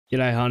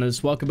G'day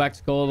hunters, welcome back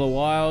to Call of the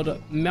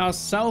Wild.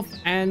 Myself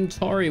and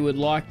Tori would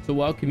like to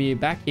welcome you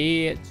back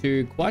here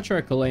to Cuatro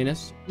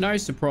Colinas. No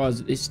surprise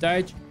at this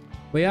stage.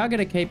 We are going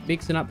to keep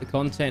mixing up the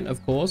content,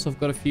 of course. I've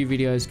got a few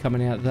videos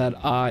coming out that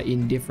are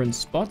in different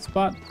spots,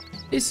 but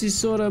this is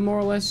sort of more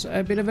or less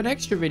a bit of an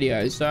extra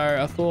video. So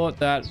I thought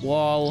that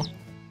while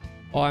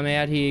I'm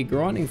out here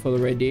grinding for the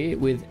Red Deer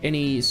with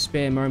any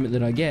spare moment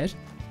that I get,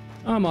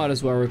 I might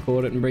as well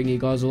record it and bring you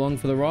guys along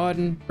for the ride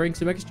and bring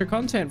some extra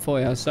content for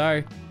you.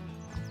 So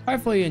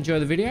hopefully you enjoy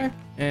the video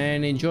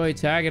and enjoy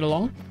tagging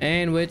along,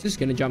 and we're just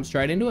going to jump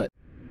straight into it.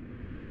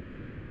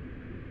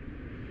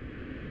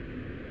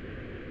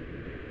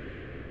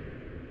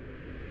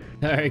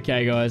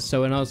 Okay guys,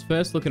 so when I was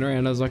first looking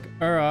around, I was like,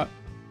 alright,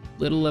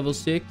 little level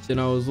 6,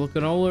 and I was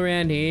looking all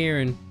around here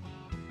and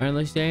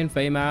only seeing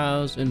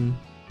females, and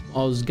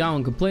I was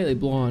going completely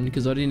blind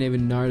because I didn't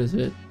even notice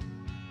it.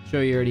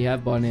 Sure you already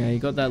have by now. You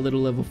got that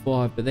little level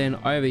 5, but then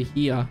over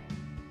here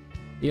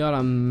you got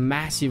a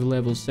massive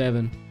level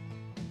 7.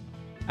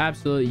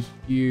 Absolutely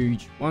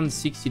huge.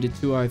 160 to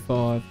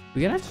 205.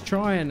 We're gonna have to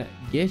try and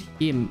get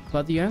him,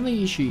 but the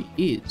only issue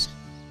is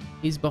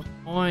he's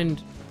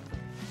behind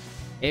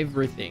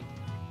everything.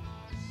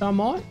 So I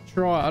might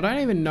try, I don't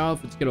even know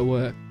if it's gonna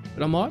work,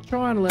 but I might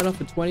try and let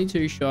off a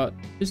 22 shot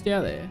just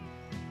out there,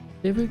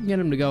 see if we can get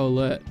him to go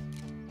alert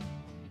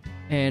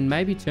and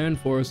maybe turn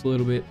for us a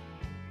little bit,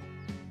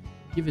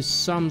 give us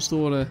some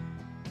sort of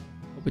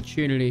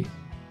opportunity.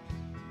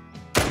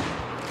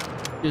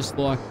 Just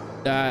like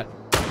that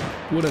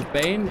would have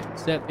been,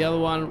 except the other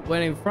one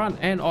went in front,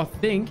 and I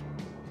think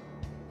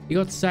he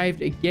got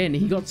saved again.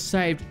 He got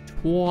saved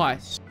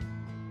twice.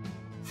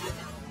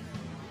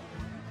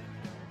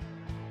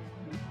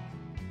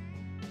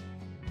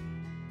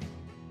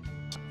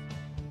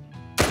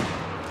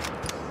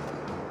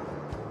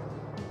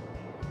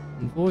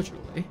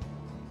 Unfortunately,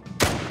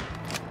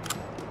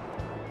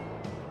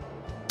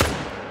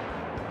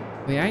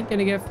 we ain't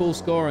gonna get full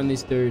score on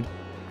this dude,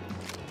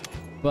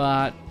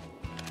 but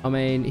I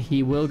mean,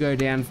 he will go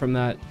down from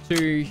that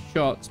 2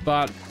 shots,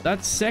 but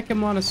that second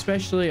one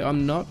especially,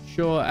 I'm not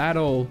sure at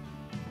all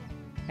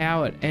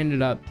how it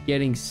ended up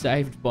getting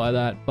saved by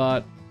that,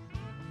 but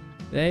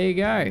there you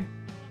go.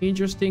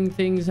 Interesting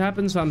things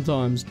happen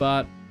sometimes,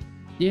 but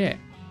yeah,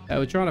 they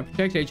were trying to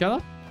protect each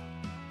other,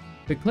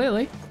 but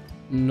clearly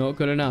not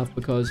good enough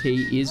because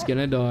he is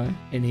gonna die.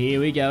 And here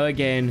we go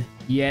again,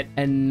 yet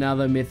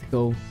another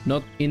mythical.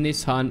 Not in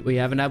this hunt, we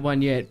haven't had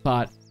one yet,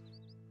 but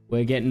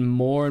we're getting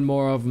more and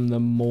more of them the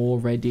more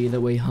red deer that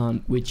we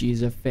hunt, which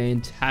is a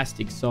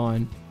fantastic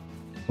sign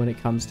when it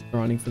comes to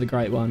grinding for the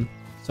great one.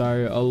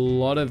 So a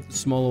lot of the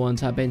smaller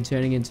ones have been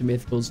turning into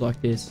mythicals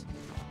like this.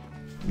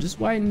 I'm just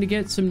waiting to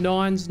get some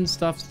 9s and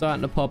stuff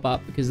starting to pop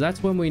up, because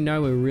that's when we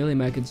know we're really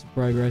making some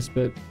progress.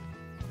 But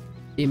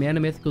the amount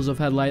of mythicals I've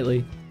had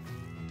lately,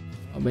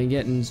 I've been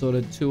getting sort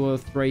of 2 or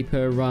 3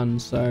 per run.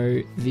 So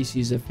this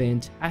is a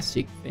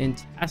fantastic,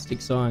 fantastic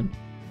sign.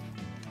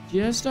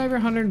 Just over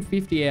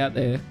 150 out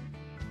there.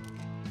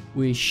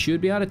 We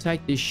should be able to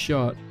take this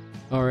shot.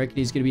 I reckon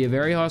he's going to be a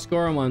very high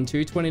score on one.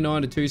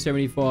 229 to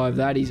 275.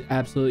 That is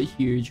absolutely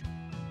huge.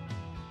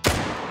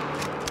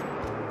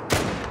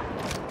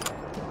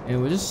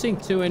 And we'll just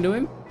sink 2 into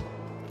him.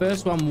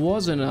 First one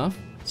was enough.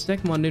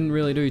 Second one didn't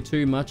really do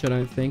too much, I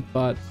don't think.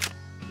 But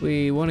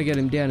we want to get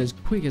him down as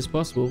quick as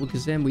possible,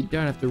 because then we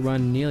don't have to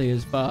run nearly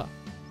as far.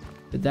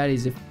 But that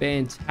is a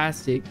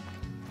fantastic,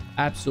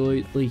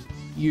 absolutely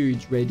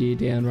huge red deer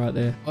down right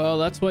there. Well,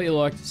 that's what you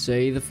like to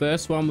see. The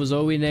first one was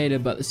all we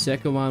needed, but the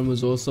second one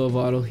was also a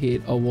vital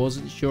hit. I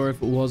wasn't sure if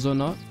it was or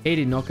not. He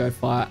did not go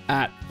far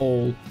at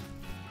all.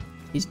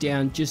 He's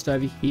down just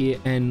over here,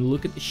 and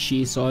look at the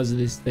sheer size of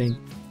this thing.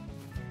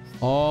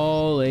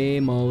 Holy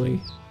moly.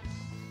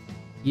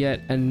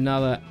 Yet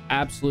another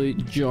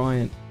absolute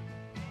giant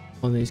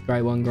on this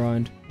grade 1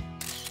 grind.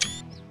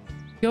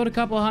 Killed a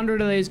couple of hundred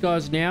of these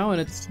guys now,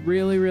 and it's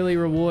really, really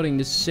rewarding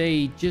to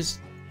see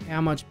just how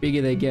much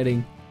bigger they're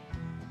getting.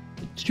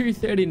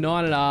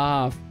 239 and a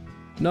half.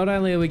 Not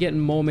only are we getting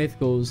more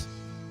mythicals,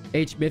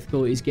 each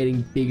mythical is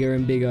getting bigger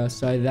and bigger,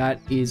 so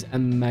that is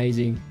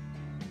amazing.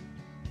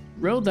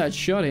 Reeled that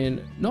shot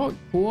in, not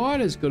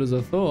quite as good as I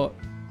thought.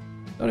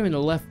 Got him in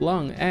the left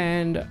lung,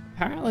 and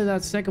apparently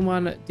that second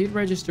one did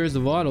register as a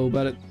vital,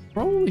 but it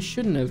probably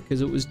shouldn't have,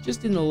 because it was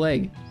just in the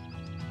leg.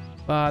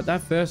 But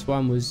that first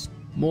one was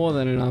more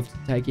than enough to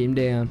take him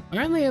down.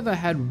 I only ever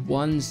had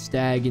 1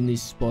 stag in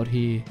this spot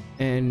here,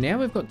 and now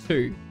we've got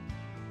 2.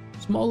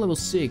 Small level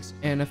 6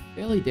 and a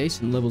fairly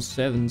decent level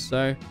 7,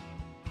 so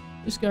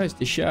this goes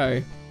to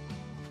show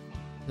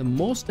the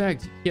more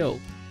stags you kill,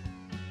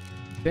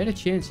 the better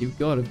chance you've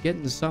got of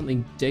getting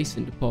something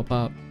decent to pop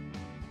up.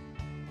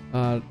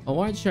 I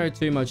won't show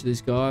too much of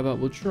this guy, but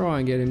we'll try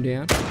and get him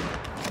down.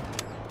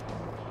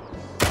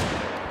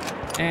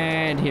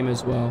 And him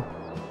as well.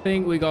 I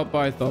think we got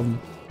both of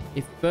them.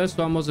 If the first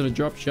one wasn't a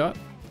drop shot,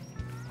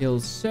 he'll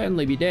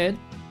certainly be dead.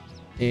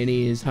 And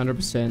he is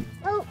 100%.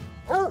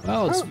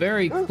 Well, it's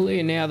very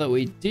clear now that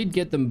we did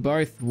get them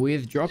both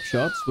with drop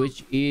shots,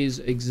 which is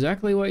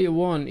exactly what you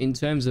want in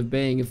terms of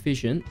being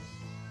efficient.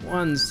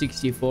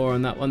 164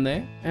 on that one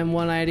there, and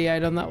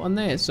 188 on that one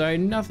there. So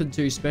nothing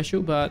too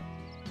special, but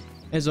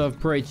as I've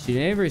preached in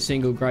every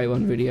single Great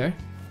One video,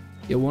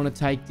 you want to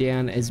take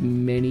down as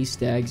many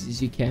stags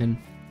as you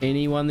can.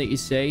 Anyone that you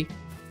see,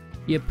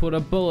 you put a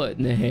bullet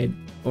in their head,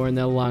 or in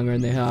their lung, or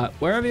in their heart,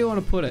 wherever you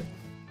want to put it.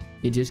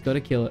 You just got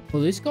to kill it.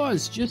 Well, this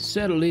guy's just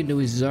settled into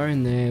his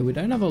zone there. We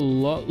don't have a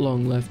lot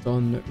long left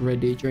on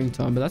Red Deer drink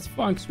time, but that's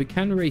fine because we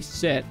can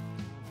reset.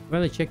 I've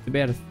only checked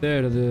about a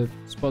third of the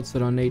spots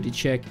that I need to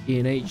check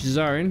in each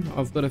zone.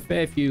 I've got a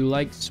fair few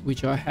lakes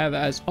which I have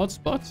as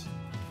hotspots.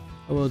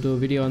 I will do a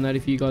video on that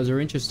if you guys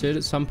are interested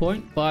at some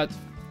point. But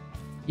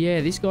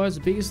yeah, this guy's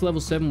the biggest level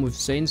 7 we've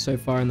seen so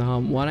far in the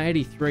hunt.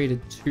 183 to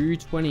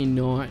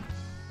 229.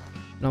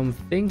 And I'm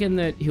thinking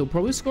that he'll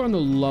probably score on the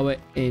lower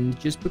end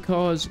just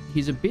because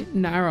he's a bit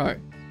narrow.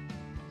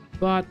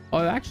 But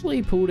I've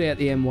actually pulled out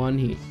the M1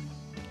 here,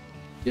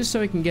 just so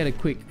we can get a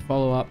quick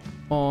follow-up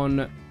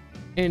on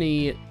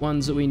any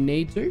ones that we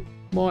need to.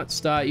 Might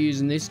start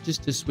using this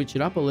just to switch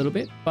it up a little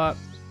bit, but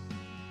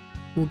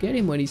we'll get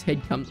him when his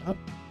head comes up.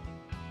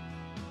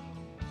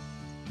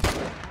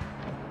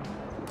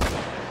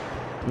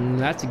 And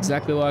that's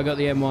exactly why I got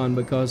the M1,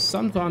 because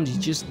sometimes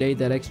you just need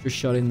that extra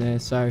shot in there.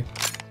 So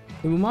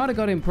we might have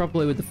got him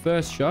properly with the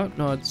first shot,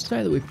 and I'd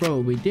say that we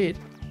probably did.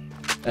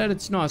 But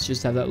it's nice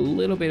just to have that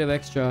little bit of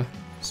extra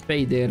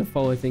speed there to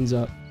follow things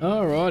up.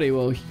 Alrighty,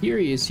 well here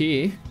he is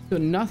here. Got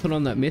nothing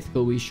on that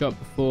mythical we shot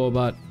before,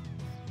 but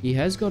he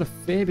has got a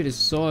fair bit of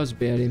size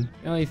about him.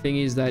 The only thing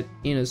is that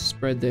inner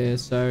spread there,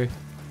 so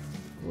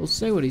we'll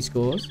see what he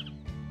scores.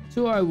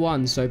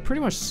 201, so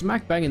pretty much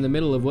smack bang in the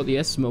middle of what the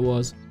estimate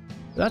was.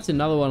 That's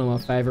another one of my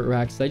favorite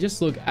racks. They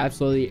just look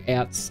absolutely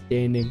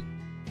outstanding.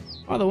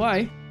 Either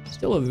way,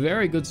 still a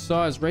very good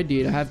size Red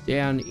Deer to have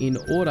down in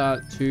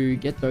order to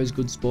get those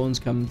good spawns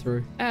coming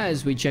through.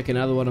 As we check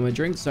another one of my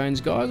drink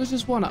zones, guys, I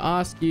just want to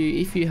ask you,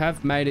 if you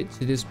have made it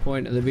to this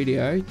point of the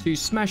video, to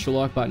smash the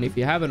like button if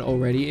you haven't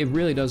already. It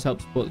really does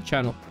help support the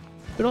channel.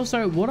 But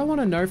also, what I want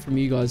to know from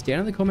you guys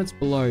down in the comments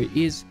below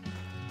is,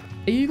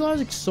 are you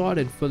guys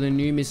excited for the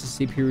new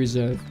Mississippi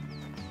Reserve?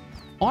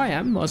 I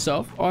am,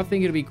 myself. I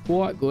think it'll be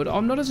quite good.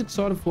 I'm not as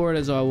excited for it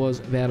as I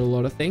was about a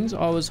lot of things.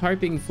 I was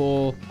hoping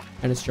for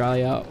an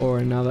Australia or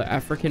another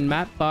African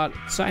map, but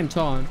at the same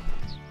time,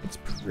 it's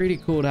pretty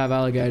cool to have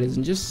alligators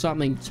and just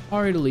something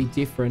totally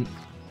different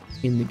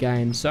in the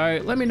game. So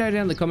let me know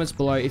down in the comments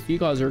below if you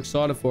guys are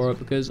excited for it,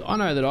 because I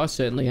know that I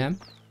certainly am.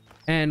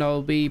 And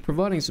I'll be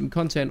providing some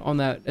content on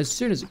that as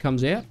soon as it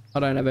comes out. I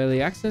don't have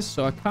early access,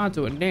 so I can't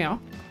do it now.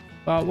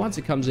 But once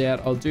it comes out,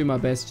 I'll do my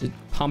best to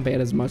pump out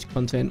as much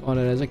content on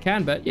it as I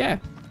can. But yeah,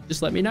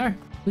 just let me know.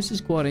 This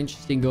is quite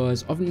interesting,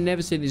 guys. I've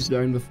never seen this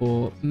zone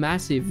before.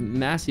 Massive,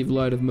 massive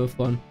load of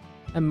Mouflon.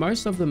 And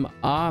most of them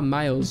are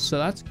males, so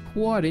that's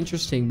quite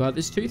interesting. But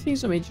there's two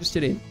things I'm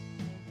interested in.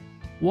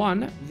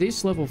 One,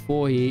 this level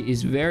 4 here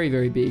is very,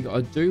 very big.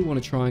 I do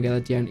want to try and get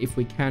that down if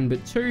we can.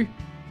 But two,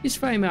 this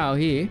female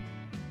here,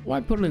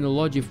 won't put it in the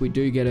lodge if we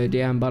do get her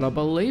down. But I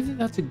believe that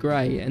that's a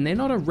grey, and they're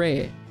not a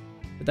rare.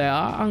 But they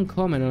are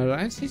uncommon, and I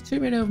don't see too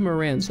many of them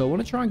around, so I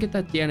want to try and get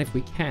that down if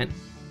we can.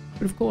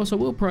 But of course, I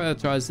will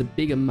prioritize the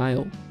bigger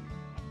male.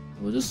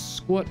 We'll just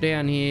squat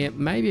down here,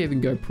 maybe even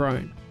go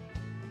prone.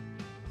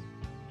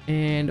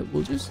 And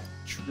we'll just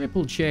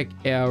triple check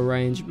our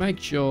range, make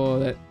sure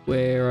that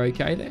we're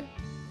okay there.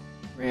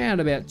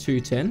 Around about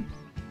 210.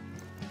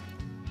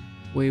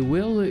 We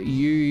will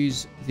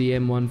use the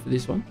M1 for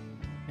this one,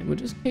 and we'll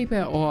just keep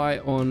our eye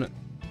on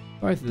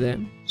both of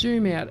them.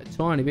 Zoom out a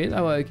tiny bit,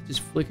 that way we can just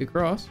flick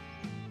across.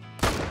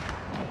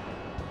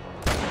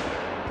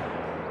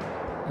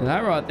 And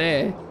that right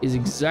there is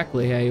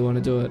exactly how you want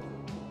to do it.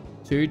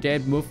 2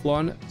 dead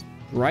Mouflon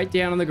right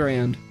down on the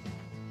ground.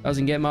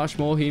 Doesn't get much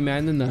more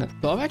humane than that.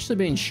 But I've actually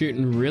been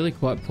shooting really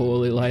quite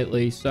poorly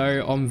lately,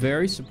 so I'm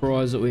very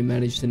surprised that we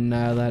managed to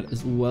nail that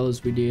as well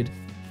as we did.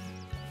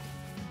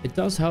 It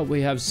does help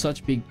we have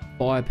such big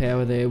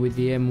firepower there with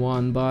the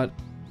M1, but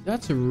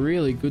that's a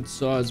really good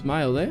size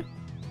male there.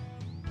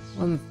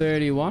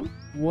 131.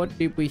 What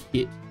did we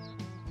hit?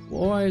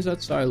 Why is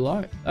that so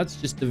low? That's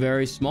just a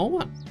very small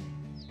one.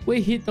 We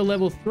hit the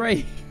level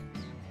 3.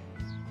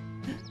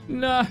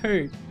 No,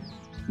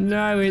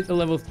 we hit the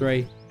level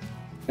 3.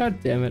 God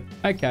damn it.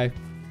 Okay.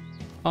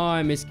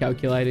 I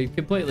miscalculated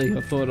completely.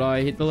 I thought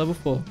I hit the level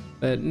 4.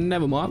 But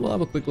never mind. We'll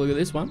have a quick look at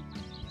this one.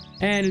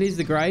 And it is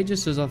the grey,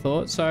 just as I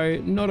thought. So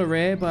not a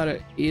rare, but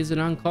it is an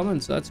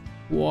uncommon. So that's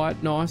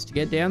quite nice to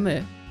get down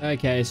there.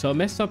 Okay, so I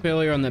messed up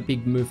earlier on that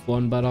big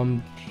Mouflon, but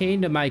I'm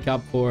keen to make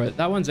up for it.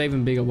 That one's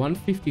even bigger.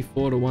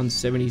 154 to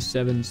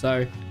 177.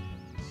 So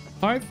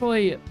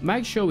hopefully,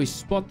 make sure we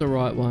spot the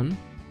right one,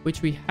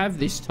 which we have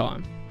this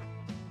time.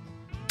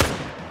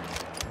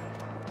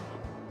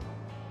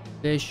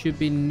 There should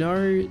be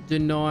no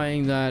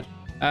denying that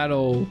at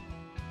all.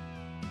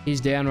 He's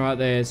down right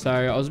there. So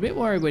I was a bit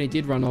worried when he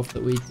did run off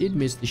that we did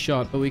miss the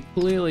shot, but we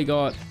clearly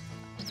got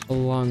a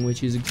lung,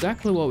 which is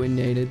exactly what we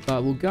needed,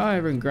 but we'll go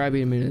over and grab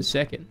him in a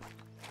second.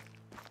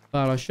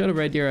 But I should have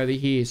Red Deer over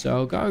here, so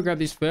I'll go and grab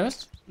this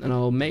first, and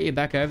I'll meet you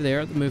back over there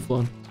at the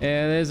Mouflon.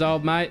 Yeah, there's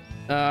old mate,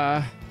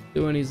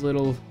 doing his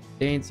little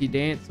dancey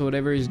dance or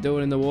whatever he's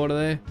doing in the water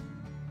there.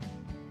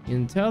 You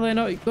can tell they're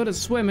not good at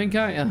swimming,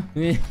 can't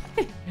you?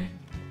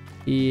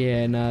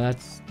 Yeah, no,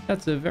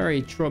 that's a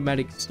very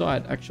traumatic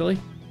sight, actually.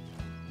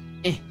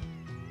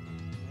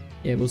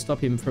 Yeah, we'll stop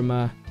him from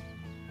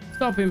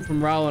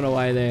rolling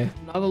away there.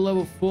 Another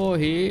level 4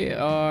 here.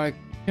 Oh, I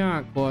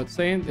can't quite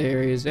see him.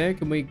 There he is there.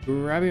 Can we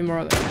grab him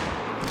right there?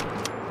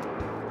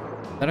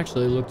 That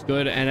actually looked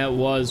good, and it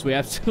was. We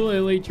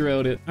absolutely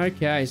drilled it.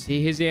 Okay, so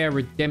here's our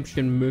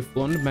redemption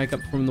Mouflon to make up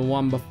from the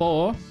one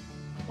before.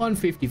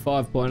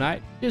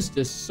 155.8. Just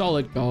a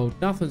solid gold.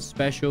 Nothing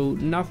special.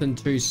 Nothing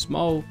too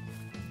small.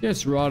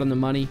 Just right on the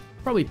money.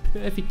 Probably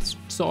perfect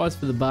size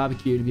for the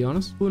barbecue, to be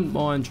honest. Wouldn't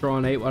mind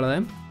trying to eat one of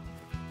them.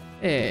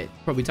 Yeah,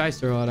 probably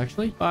tastes alright,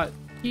 actually. But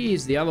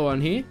here's the other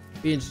one here.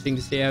 Be interesting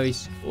to see how he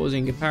scores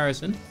in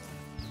comparison.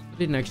 I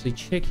didn't actually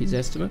check his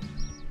estimate.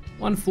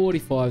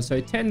 145,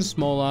 so 10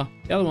 smaller.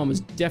 The other one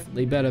was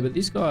definitely better, but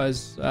this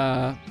guy's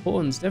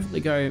horns definitely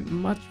go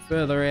much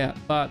further out.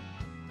 But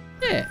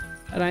yeah,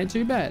 that ain't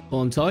too bad.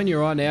 Well, I'm telling you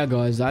right now,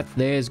 guys, that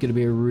there's going to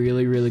be a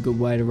really, really good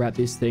way to wrap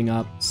this thing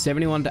up.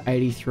 71 to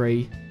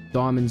 83.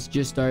 Diamonds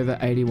just over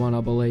 81,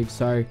 I believe.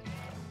 So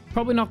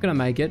probably not going to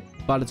make it,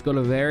 but it's got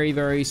a very,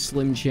 very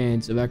slim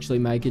chance of actually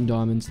making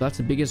diamonds. That's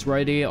the biggest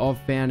roe deer I've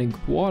found in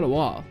quite a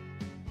while.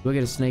 We're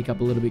going to sneak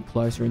up a little bit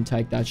closer and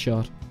take that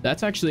shot.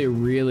 That's actually a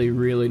really,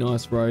 really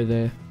nice roe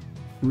there.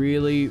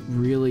 Really,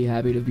 really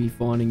happy to be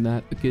finding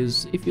that,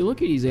 because if you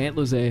look at his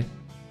antlers there,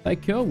 they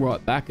curl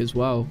right back as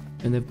well,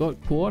 and they've got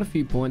quite a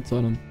few points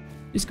on them.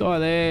 This guy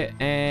there,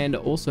 and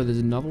also there's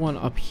another one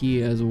up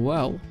here as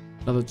well.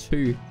 Another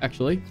 2,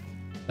 actually.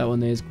 That one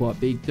there is quite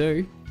big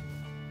too.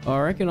 I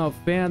reckon I've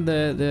found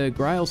the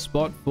grail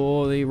spot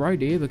for the roe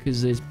deer,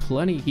 because there's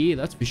plenty here,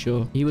 that's for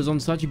sure. He was on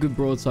such a good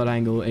broadside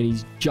angle, and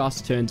he's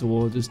just turned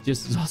towards us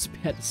just as I was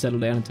about to settle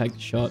down and take the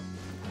shot.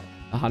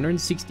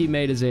 160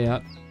 meters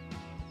out.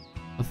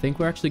 I think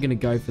we're actually going to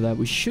go for that.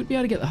 We should be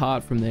able to get the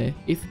heart from there.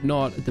 If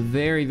not, at the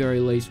very, very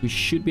least, we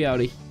should be able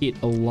to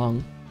hit a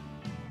lung.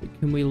 But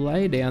can we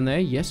lay down there?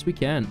 Yes, we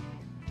can.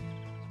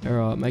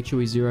 Alright, make sure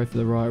we zero for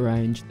the right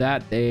range.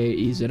 That there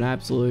is an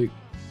absolute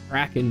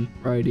cracking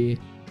roe deer.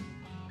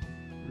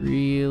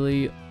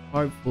 Really,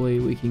 hopefully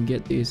we can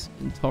get this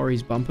in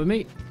Tori's bumper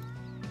meat.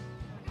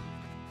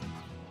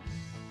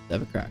 Let's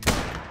have a crack.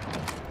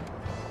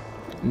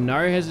 No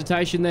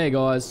hesitation there,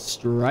 guys.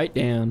 Straight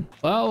down.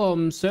 Well,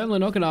 I'm certainly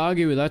not going to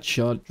argue with that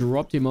shot.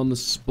 Dropped him on the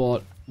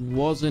spot.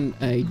 Wasn't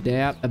a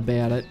doubt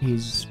about it.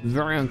 He's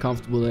very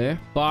uncomfortable there.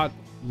 But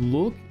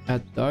look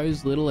at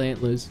those little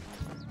antlers.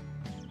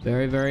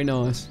 Very, very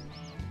nice.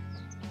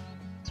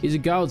 He's a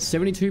gold,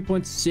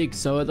 72.6,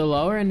 so at the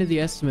lower end of the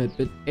estimate.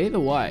 But either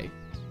way,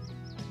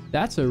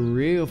 that's a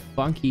real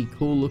funky,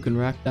 cool looking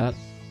rack, that.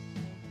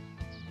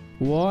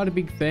 Quite a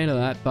big fan of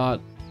that, but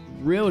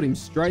reeled him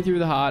straight through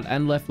the heart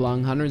and left lung,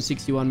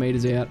 161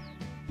 meters out.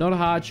 Not a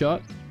hard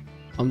shot.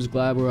 I'm just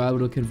glad we were able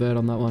to convert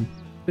on that one.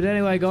 But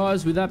anyway,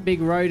 guys, with that big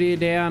roe deer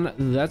down,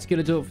 that's going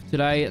to do it for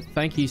today.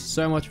 Thank you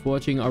so much for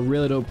watching. I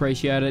really do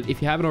appreciate it.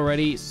 If you haven't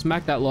already,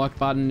 smack that like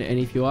button. And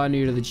if you are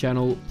new to the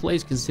channel,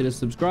 please consider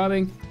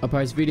subscribing. I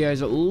post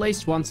videos at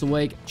least once a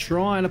week,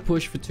 trying to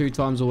push for 2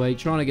 times a week,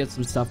 trying to get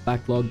some stuff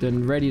backlogged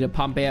and ready to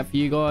pump out for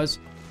you guys.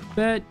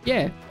 But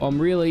yeah, I'm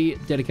really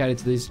dedicated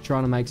to this,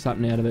 trying to make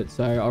something out of it.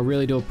 So I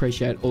really do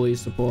appreciate all your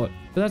support.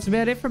 But that's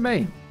about it from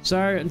me. So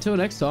until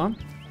next time,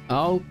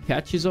 I'll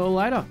catch you all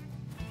later.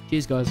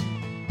 Cheers,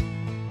 guys.